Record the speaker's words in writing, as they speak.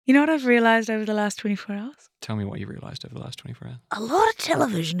You know what I've realised over the last 24 hours? Tell me what you realised over the last 24 hours. A lot of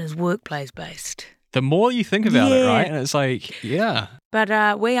television is workplace-based. The more you think about it, right? And it's like, yeah.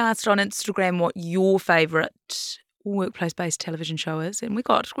 But we asked on Instagram what your favourite workplace-based television show is, and we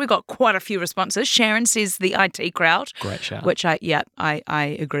got quite a few responses. Sharon says the IT Crowd. Great shout. Which I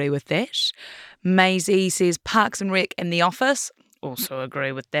agree with that. Maisie says Parks and Rec and The Office. Also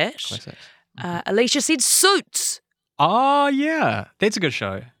agree with that. Classic. Alicia said Suits. Oh, yeah. That's a good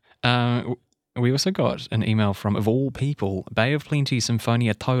show. We also got an email from, of all people, Bay of Plenty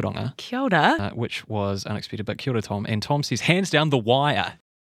Symphonia Tauranga. Kia ora. Which was unexpected, but kia ora, Tom. And Tom says, hands down, The Wire.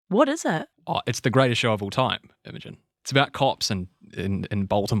 What is it? Oh, it's the greatest show of all time, Imogen. It's about cops in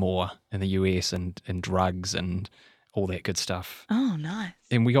Baltimore in the US and drugs and all that good stuff. Oh, nice.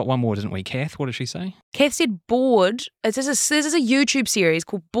 And we got one more, didn't we? Kath, what did she say? Kath said Bored. This is a YouTube series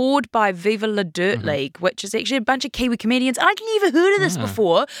called Bored by Viva La Dirt League, which is actually a bunch of Kiwi comedians. I'd never heard of this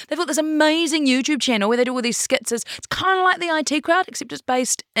before. They've got this amazing YouTube channel where they do all these skits. It's kind of like the IT Crowd, except it's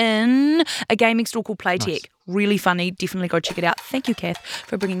based in a gaming store called Playtech. Nice. Really funny. Definitely go check it out. Thank you, Kath,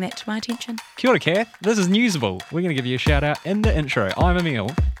 for bringing that to my attention. Kia ora, Kath. This is Newsable. We're going to give you a shout out in the intro. I'm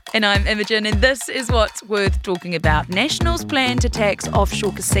Emil. And I'm Imogen, and this is what's worth talking about. Nationals plan to tax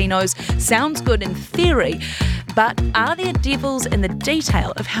offshore casinos. Sounds good in theory, but are there devils in the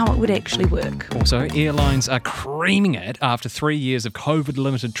detail of how it would actually work? Also, airlines are creaming it after 3 years of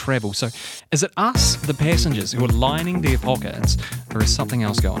COVID-limited travel. So is it us, the passengers, who are lining their pockets, or is something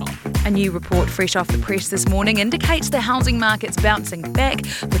else going on? A new report fresh off the press this morning indicates the housing market's bouncing back,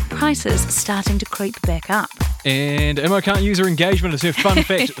 with prices starting to creep back up. And Emma can't use her engagement as her fun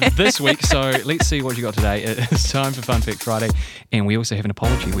fact this week, so let's see what you got today. It's time for Fun Fact Friday, and we also have an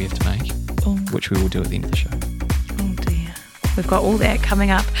apology we have to make, which we will do at the end of the show. Oh dear. We've got all that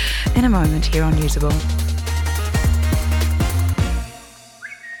coming up in a moment here on Newsable.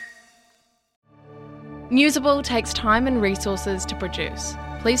 Newsable takes time and resources to produce.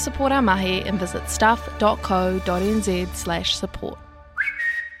 Please support our mahi and visit stuff.co.nz/support.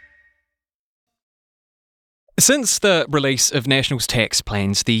 Since the release of National's tax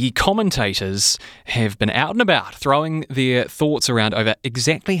plans, the commentators have been out and about throwing their thoughts around over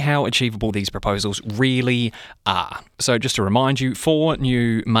exactly how achievable these proposals really are. So just to remind you, 4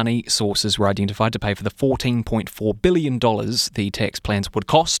 new money sources were identified to pay for the $14.4 billion the tax plans would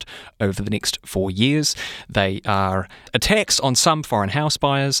cost over the next 4 years. They are a tax on some foreign house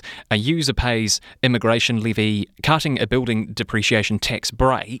buyers, a user pays immigration levy, cutting a building depreciation tax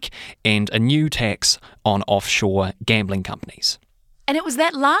break, and a new tax on offshore gambling companies. And it was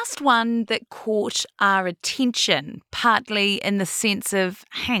that last one that caught our attention, partly in the sense of,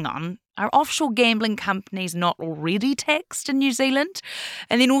 hang on, are offshore gambling companies not already taxed in New Zealand?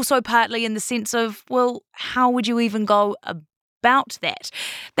 And then also partly in the sense of, well, how would you even go about that?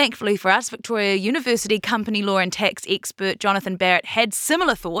 Thankfully for us, Victoria University company law and tax expert Jonathan Barrett had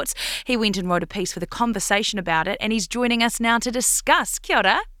similar thoughts. He went and wrote a piece for The Conversation about it, and he's joining us now to discuss. Kia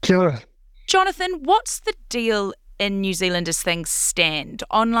ora. Kia ora. Jonathan, what's the deal in New Zealand as things stand?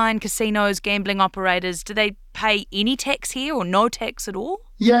 Online casinos, gambling operators, do they pay any tax here or no tax at all?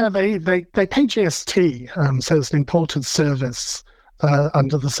 Yeah, they pay GST, so it's an imported service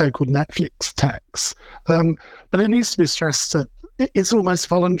under the so-called Netflix tax. But it needs to be stressed that it's almost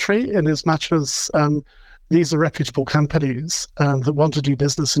voluntary in as much as these are reputable companies that want to do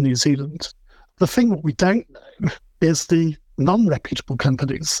business in New Zealand. The thing that we don't know is the non-reputable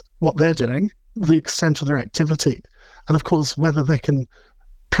companies, what they're doing, the extent of their activity, and of course whether they can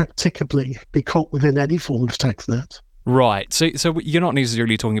practicably be caught within any form of tax net. Right. So you're not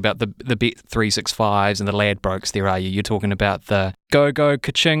necessarily talking about the Bet365s and the Ladbrokes there, are you? You're talking about the go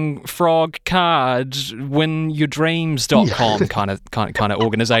ka-ching frog card winyourdreams.com kind of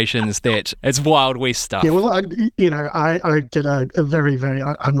organisations that it's Wild West stuff. Yeah, well, I did a very, very,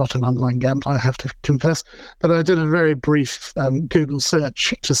 I'm not an online gambler, I have to confess, but I did a very brief Google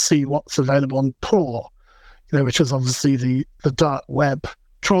search to see what's available on Tor, which is obviously the dark web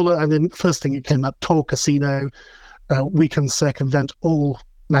trawler. And then first thing it came up, Tor Casino. We can circumvent all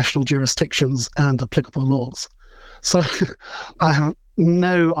national jurisdictions and applicable laws. So I have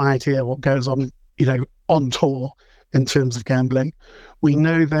no idea what goes on, on tour in terms of gambling. We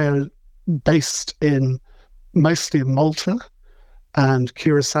know they're based mostly in Malta and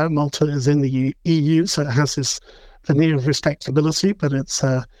Curacao. Malta is in the EU, so it has this veneer of respectability, but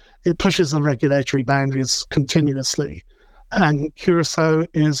it pushes the regulatory boundaries continuously. And Curacao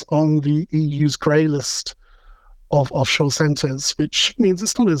is on the EU's grey list of offshore centres, which means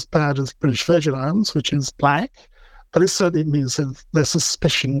it's not as bad as British Virgin Islands, which is black, but it certainly means that there's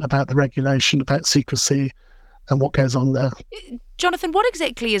suspicion about the regulation, about secrecy, what goes on there. Jonathan, what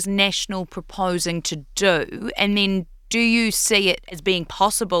exactly is National proposing to do? And then do you see it as being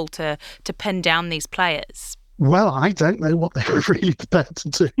possible to pin down these players? Well, I don't know what they're really prepared to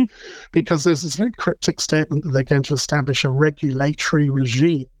do, because there's this very cryptic statement that they're going to establish a regulatory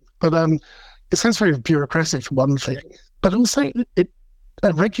regime. But it sounds very bureaucratic for one thing, but also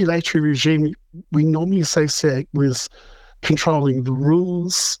a regulatory regime we normally associate with controlling the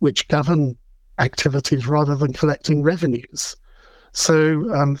rules which govern activities rather than collecting revenues.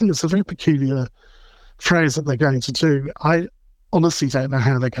 So I think it's a very peculiar phrase that they're going to do. I honestly don't know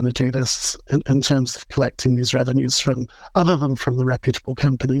how they're going to do this in terms of collecting these revenues other than from the reputable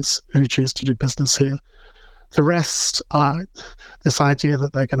companies who choose to do business here. The rest are this idea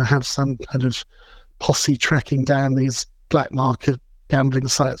that they're going to have some kind of posse tracking down these black market gambling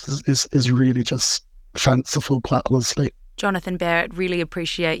sites is really just fanciful, quite honestly. Jonathan Barrett, really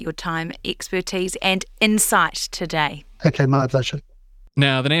appreciate your time, expertise and insight today. Okay, my pleasure.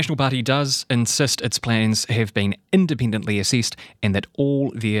 Now, the National Party does insist its plans have been independently assessed and that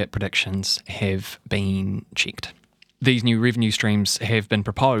all their predictions have been checked. These new revenue streams have been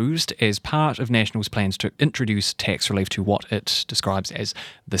proposed as part of National's plans to introduce tax relief to what it describes as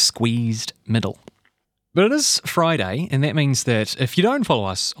the squeezed middle. But it is Friday, and that means that if you don't follow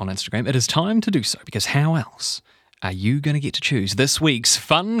us on Instagram, it is time to do so, because how else are you going to get to choose this week's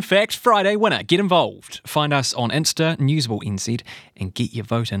Fun Fact Friday winner? Get involved. Find us on Insta, Newsable NZ, and get your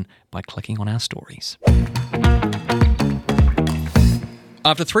vote in by clicking on our stories.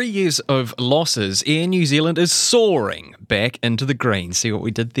 After 3 years of losses, Air New Zealand is soaring back into the green. See what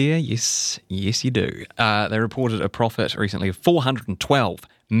we did there? Yes, you do. They reported a profit recently of $412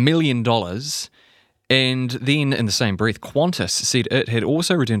 million. And then, in the same breath, Qantas said it had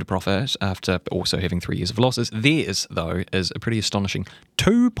also returned a profit after also having 3 years of losses. Theirs, though, is a pretty astonishing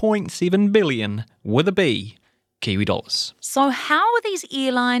 2.7 billion with a B Kiwi dollars. So how are these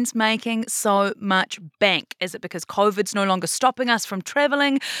airlines making so much bank? Is it because COVID's no longer stopping us from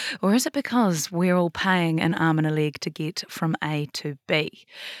travelling, or is it because we're all paying an arm and a leg to get from A to B?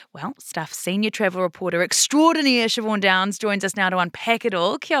 Well, Stuff senior travel reporter extraordinaire Siobhan Downs joins us now to unpack it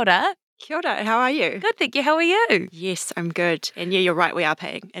all. Kia ora. Kia ora, how are you? Good, thank you. How are you? Yes, I'm good. And yeah, you're right, we are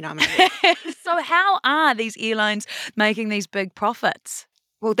paying an arm and a leg. So how are these airlines making these big profits?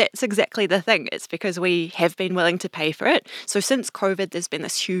 Well, that's exactly the thing. It's because we have been willing to pay for it. So since COVID, there's been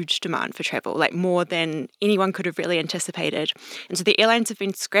this huge demand for travel, like more than anyone could have really anticipated. And so the airlines have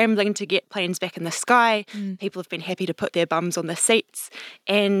been scrambling to get planes back in the sky. People have been happy to put their bums on the seats.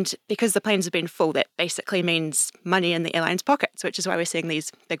 And because the planes have been full, that basically means money in the airlines' pockets, which is why we're seeing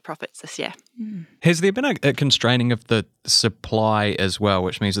these big profits this year. Has there been a constraining of the supply as well,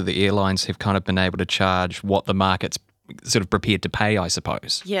 which means that the airlines have kind of been able to charge what the market's sort of prepared to pay, I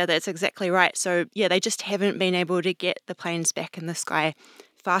suppose? Yeah, that's exactly right. So yeah, they just haven't been able to get the planes back in the sky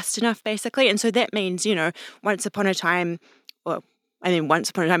fast enough, basically. And so that means, once upon a time before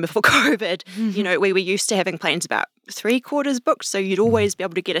COVID, we were used to having planes about 3/4 booked. So you'd always be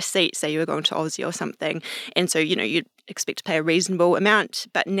able to get a seat, say you were going to Aussie or something. And so, you'd expect to pay a reasonable amount.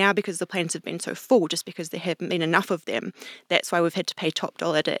 But now, because the planes have been so full, just because there haven't been enough of them, that's why we've had to pay top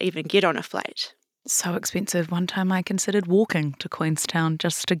dollar to even get on a flight. So expensive. One time I considered walking to Queenstown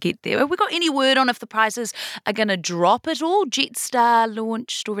just to get there. Have we got any word on if the prices are going to drop at all? Jetstar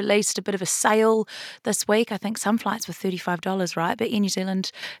launched or released a bit of a sale this week. I think some flights were $35, right? But Air New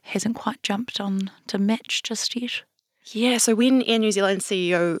Zealand hasn't quite jumped on to match just yet. Yeah, so when Air New Zealand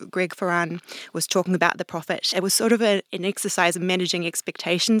CEO Greg Foran was talking about the profit, it was sort of an exercise in managing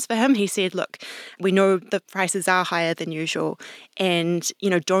expectations for him. He said, look, we know the prices are higher than usual and,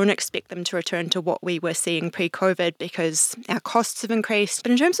 don't expect them to return to what we were seeing pre-COVID because our costs have increased.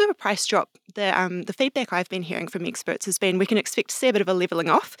 But in terms of a price drop, the feedback I've been hearing from experts has been we can expect to see a bit of a levelling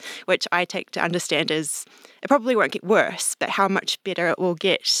off, which I take to understand is it probably won't get worse, but how much better it will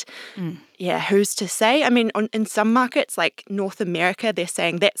get, yeah, who's to say? I mean, in some markets like North America, they're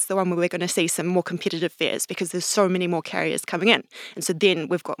saying that's the one where we're going to see some more competitive fares because there's so many more carriers coming in. And so then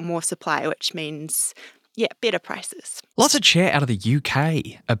we've got more supply, which means, yeah, better prices. Lots of chat out of the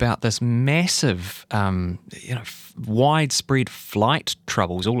UK about this massive, widespread flight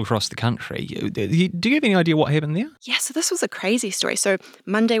troubles all across the country. Do you have any idea what happened there? Yeah, so this was a crazy story. So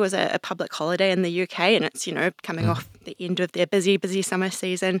Monday was a public holiday in the UK and it's, coming off the end of their busy summer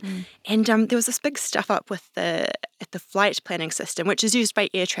season. And there was this big stuff up with the flight planning system, which is used by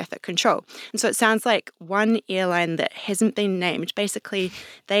air traffic control. And so it sounds like one airline that hasn't been named, basically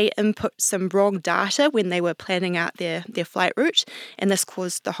they input some wrong data when they were planning out their flight route, and this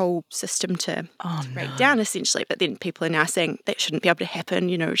caused the whole system to break down essentially. But then people are now saying that shouldn't be able to happen,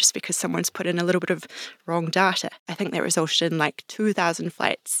 just because someone's put in a little bit of wrong data. I think that resulted in like 2,000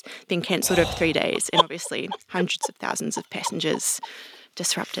 flights being cancelled over 3 days, and obviously hundreds of thousands of passengers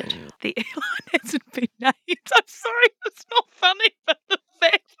disrupted. The airline hasn't been named. I'm sorry, it's not funny, but the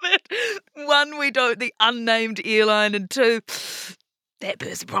fact that one, the unnamed airline, and two, that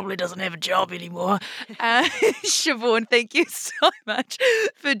person probably doesn't have a job anymore. Siobhan, thank you so much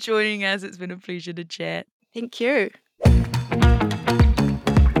for joining us. It's been a pleasure to chat. Thank you.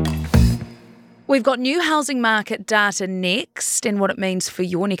 We've got new housing market data next and what it means for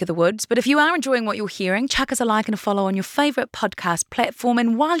your neck of the woods. But if you are enjoying what you're hearing, chuck us a like and a follow on your favourite podcast platform.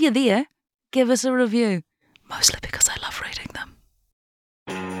 And while you're there, give us a review. Mostly because I love reading them.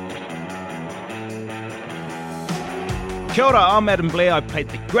 Kia ora, I'm Adam Blair. I played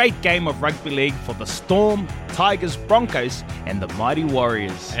the great game of rugby league for the Storm, Tigers, Broncos and the Mighty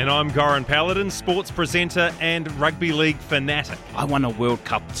Warriors. And I'm Goran Paladin, sports presenter and rugby league fanatic. I won a World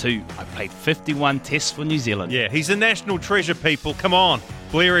Cup too. I played 51 tests for New Zealand. Yeah, he's a national treasure, people. Come on.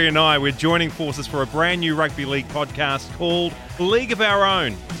 Blairy and I, we're joining forces for a brand new rugby league podcast called League of Our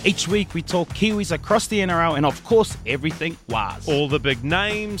Own. Each week we talk Kiwis across the NRL and of course everything was. All the big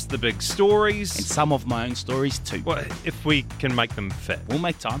names, the big stories. And some of my own stories too. Well, if we can make them fit. We'll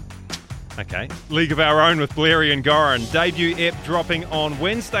make time. Okay. League of Our Own with Blairy and Goran. Debut ep dropping on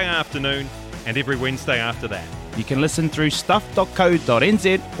Wednesday afternoon and every Wednesday after that. You can listen through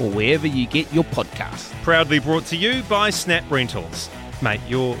stuff.co.nz or wherever you get your podcasts. Proudly brought to you by Snap Rentals. Mate,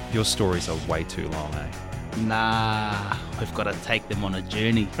 your stories are way too long, eh? Nah, we've got to take them on a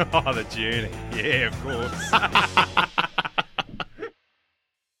journey. Oh, the journey. Yeah, of course.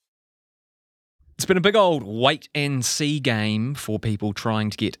 It's been a big old wait and see game for people trying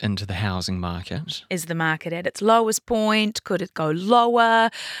to get into the housing market. Is the market at its lowest point? Could it go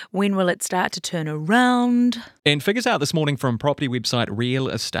lower? When will it start to turn around? And figures out this morning from property website Real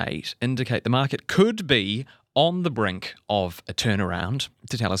Estate indicate the market could be on the brink of a turnaround.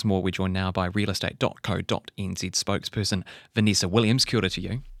 To tell us more, we're joined now by realestate.co.nz spokesperson Vanessa Williams. Kia ora to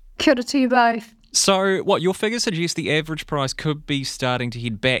you. Kia ora to you both. So, your figures suggest the average price could be starting to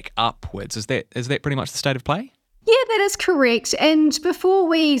head back upwards. Is that pretty much the state of play? Yeah, that is correct. And before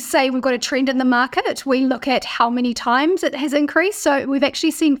we say we've got a trend in the market, we look at how many times it has increased. So we've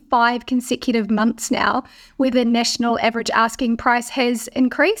actually seen 5 consecutive months now where the national average asking price has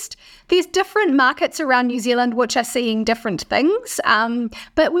increased. There's different markets around New Zealand which are seeing different things.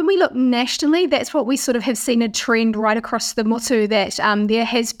 But when we look nationally, that's what we sort of have seen a trend right across the motu, that there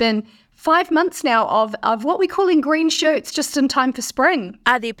has been 5 months now of what we're calling green shoots just in time for spring.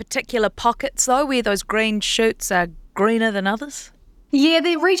 Are there particular pockets, though, where those green shoots are greener than others? Yeah,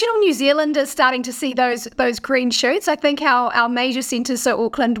 the regional New Zealand is starting to see those green shoots. I think our major centres, so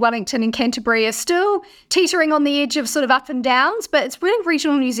Auckland, Wellington and Canterbury, are still teetering on the edge of sort of up and downs, but it's really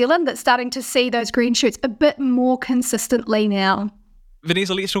regional New Zealand that's starting to see those green shoots a bit more consistently now.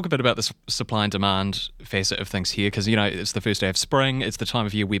 Vanessa, let's talk a bit about the supply and demand facet of things here, because, it's the first day of spring. It's the time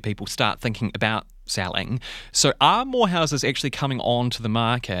of year where people start thinking about selling. So are more houses actually coming onto the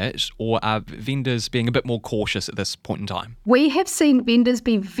market, or are vendors being a bit more cautious at this point in time? We have seen vendors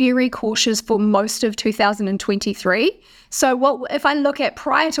be very cautious for most of 2023. So if I look at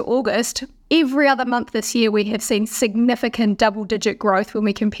prior to August, every other month this year, we have seen significant double-digit growth when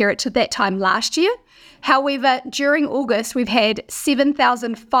we compare it to that time last year. However, during August, we've had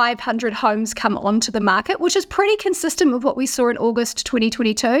 7,500 homes come onto the market, which is pretty consistent with what we saw in August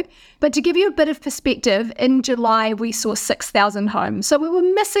 2022. But to give you a bit of perspective, in July, we saw 6,000 homes. So we were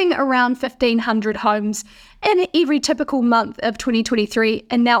missing around 1,500 homes in every typical month of 2023.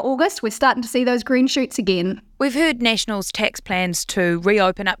 And now August, we're starting to see those green shoots again. We've heard National's tax plans to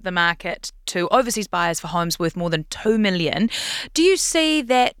reopen up the market to overseas buyers for homes worth more than $2 million. Do you see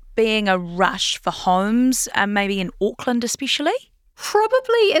that being a rush for homes, maybe in Auckland especially?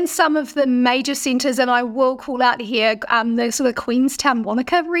 Probably in some of the major centres, and I will call out here the sort of Queenstown,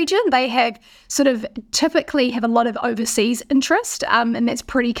 Wanaka region. They have typically have a lot of overseas interest, and that's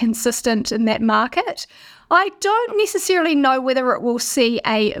pretty consistent in that market. I don't necessarily know whether it will see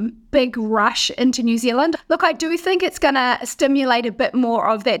a big rush into New Zealand. Look, I do think it's going to stimulate a bit more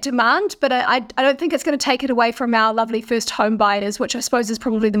of that demand, but I don't think it's going to take it away from our lovely first home buyers, which I suppose is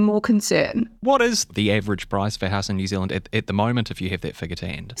probably the more concern. What is the average price for a house in New Zealand at the moment, if you have that figure to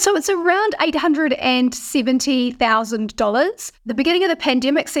hand? So it's around $870,000. The beginning of the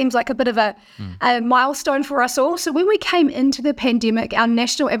pandemic seems like a bit of a milestone for us all. So when we came into the pandemic, our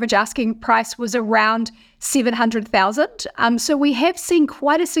national average asking price was around 700,000. So we have seen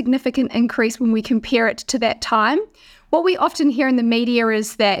quite a significant increase when we compare it to that time. What we often hear in the media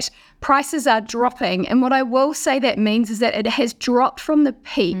is that prices are dropping. And what I will say that means is that it has dropped from the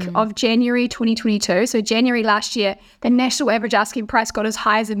peak of January 2022. So January last year, the national average asking price got as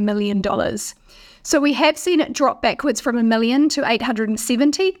high as $1 million. So we have seen it drop backwards from $1 million to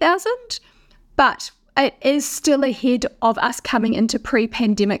 870,000, but it is still ahead of us coming into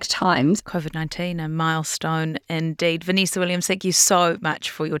pre-pandemic times. COVID-19, a milestone indeed. Vanessa Williams, thank you so much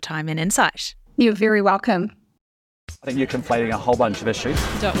for your time and insight. You're very welcome. I think you're conflating a whole bunch of issues.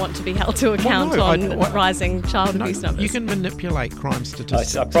 Don't want to be held to account on rising child abuse numbers. You can manipulate crime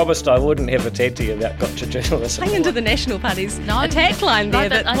statistics. I promised I wouldn't have a tattoo about gotcha journalism. Hang into the National Party's attack line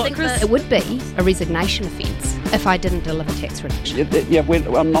there. I think it would be a resignation offence if I didn't deliver tax reduction.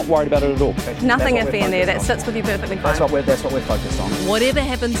 I'm not worried about it at all. Nothing iffy in there. That sits with you perfectly fine. That's what we're focused on. Whatever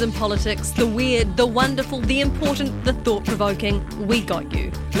happens in politics, the weird, the wonderful, the important, the thought-provoking, we got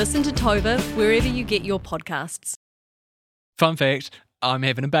you. Listen to Tova wherever you get your podcasts. Fun fact, I'm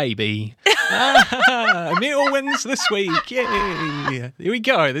having a baby. Metal wins this week. Yay. Here we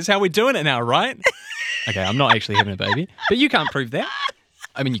go. This is how we're doing it now, right? Okay, I'm not actually having a baby, but you can't prove that.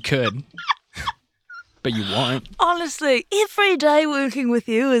 I mean, you could, but you won't. Honestly, every day working with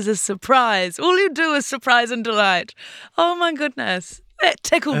you is a surprise. All you do is surprise and delight. Oh my goodness. That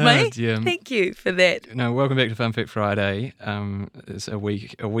tickled me. Dear. Thank you for that. No, welcome back to Fun Fact Friday. It's a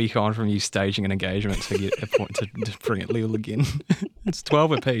week on from you staging an engagement to get a point to bring it legal again. It's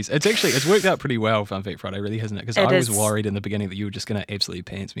 12 apiece. It's worked out pretty well, Fun Fact Friday, really, hasn't it? Because I was worried in the beginning that you were just going to absolutely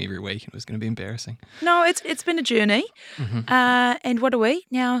pants me every week and it was going to be embarrassing. No, it's been a journey. Mm-hmm. And what are we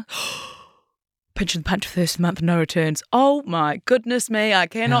now? Pinch and punch first month, no returns. Oh my goodness me, I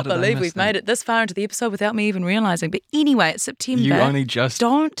cannot believe we've made it this far into the episode without me even realising. But anyway, it's September. You only just...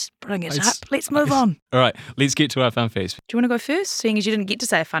 Don't bring it up. Let's move on. All right, let's get to our fun facts. Do you want to go first, seeing as you didn't get to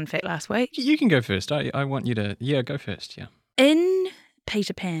say a fun fact last week? You can go first. I want you to... Yeah, go first, yeah. In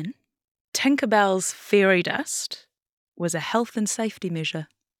Peter Pan, Tinkerbell's fairy dust was a health and safety measure.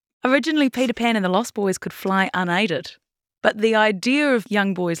 Originally, Peter Pan and the Lost Boys could fly unaided. But the idea of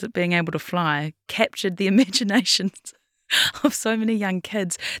young boys being able to fly captured the imaginations of so many young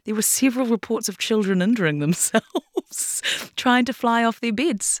kids. There were several reports of children injuring themselves trying to fly off their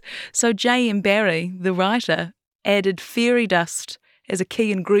beds. So J.M. Barrie, the writer, added fairy dust as a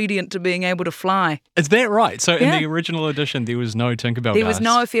key ingredient to being able to fly. Is that right? So in the original edition, there was no Tinkerbell dust. There was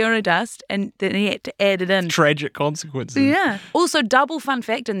no fairy dust, and then he had to add it in. Tragic consequences. Yeah. Also, double fun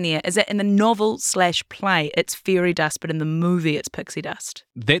fact in there is that in the novel/play, it's fairy dust, but in the movie, it's pixie dust.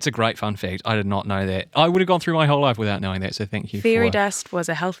 That's a great fun fact. I did not know that. I would have gone through my whole life without knowing that, so thank you Fairy dust was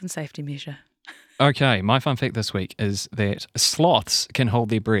a health and safety measure. Okay, my fun fact this week is that sloths can hold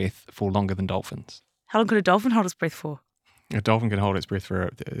their breath for longer than dolphins. How long could a dolphin hold its breath for? A dolphin can hold its breath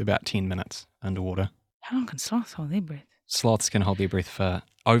for about 10 minutes underwater. How long can sloths hold their breath? Sloths can hold their breath for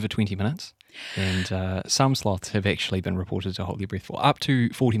over 20 minutes. And some sloths have actually been reported to hold their breath for up to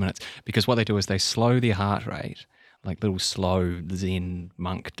 40 minutes. Because what they do is they slow their heart rate, like little slow Zen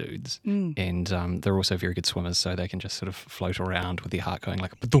monk dudes. And they're also very good swimmers, so they can just sort of float around with their heart going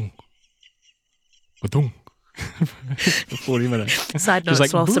like a ba-dong, ba-dong, for 40 minutes. Side note,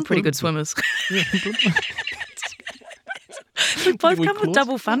 sloths are pretty good swimmers. We both come with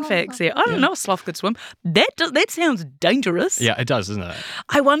double fun facts here. I don't know if sloth could swim. That sounds dangerous. Yeah, it does, doesn't it?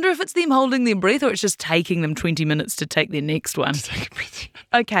 I wonder if it's them holding their breath or it's just taking them 20 minutes to take their next one. To take a breath.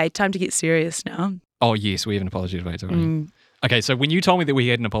 Okay, time to get serious now. Oh, yes, we have an apology to make, don't we? Okay, so when you told me that we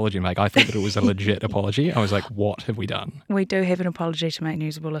had an apology to make, I thought that it was a legit apology. I was like, what have we done? We do have an apology to make,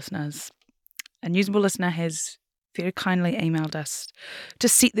 Newsable listeners. A Newsable listener has very kindly emailed us to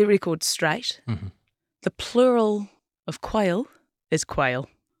set the record straight. Mm-hmm. The plural of quail is quail,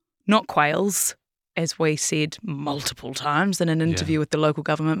 not quails, as we said multiple times in an interview with the local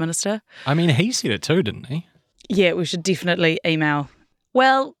government minister. I mean, he said it too, didn't he? Yeah, we should definitely email.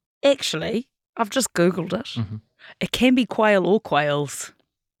 Well, actually, I've just Googled it. Mm-hmm. It can be quail or quails.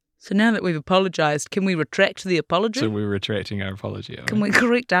 So now that we've apologised, can we retract the apology? So we're retracting our apology. Can we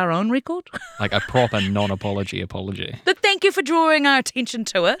correct our own record? Like a proper non-apology apology. But thank you for drawing our attention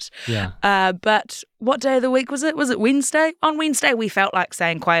to it. Yeah. But what day of the week was it? Was it Wednesday? On Wednesday we felt like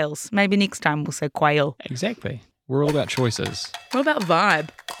saying quails. Maybe next time we'll say quail. Exactly. We're all about choices. What about vibe?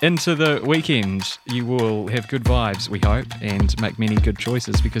 Into the weekend, you will have good vibes, we hope, and make many good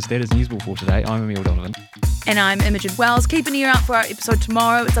choices, because that is Newsable for today. I'm Emil Donovan. And I'm Imogen Wells. Keep an ear out for our episode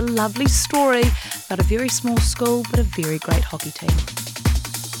tomorrow. It's a lovely story about a very small school but a very great hockey team.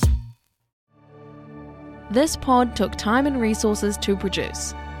 This pod took time and resources to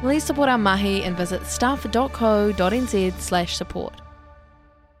produce. Please support our mahi and visit stuff.co.nz/support.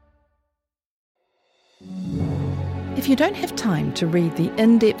 If you don't have time to read the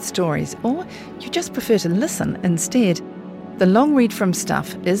in-depth stories, or you just prefer to listen instead, The Long Read from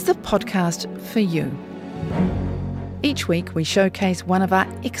Stuff is the podcast for you. Each week we showcase one of our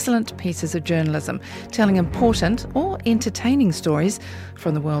excellent pieces of journalism, telling important or entertaining stories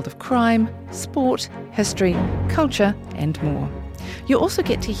from the world of crime, sport, history, culture and more. You also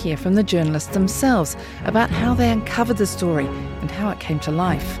get to hear from the journalists themselves about how they uncovered the story and how it came to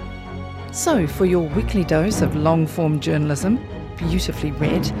life. So, for your weekly dose of long-form journalism, beautifully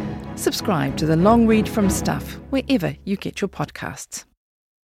read, subscribe to The Long Read from Stuff wherever you get your podcasts.